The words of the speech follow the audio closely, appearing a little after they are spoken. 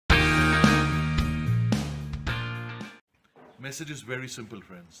Message is very simple,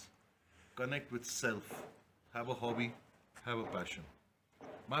 friends. Connect with self. Have a hobby. Have a passion.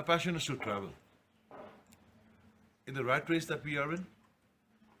 My passion is to travel. In the rat race that we are in,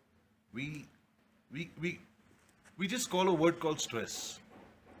 we we we we just call a word called stress.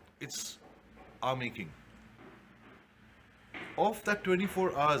 It's our making. Of that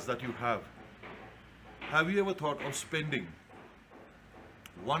 24 hours that you have you ever thought of spending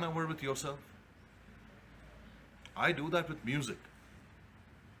 1 hour with yourself? I do that with music.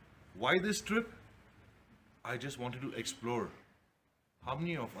 Why this trip? I just wanted to explore. How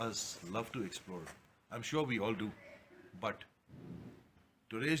many of us love to explore? I'm sure we all do. But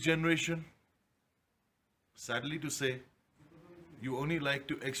today's generation, sadly to say, you only like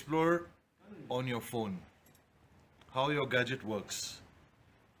to explore on your phone. How your gadget works.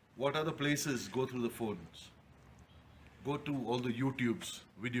 What other places go through the phones? Go to all the YouTubes,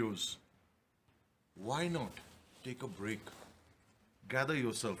 videos. Why not take a break? Gather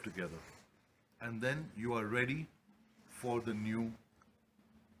yourself together. And then you are ready for the new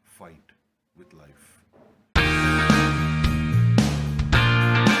fight with life.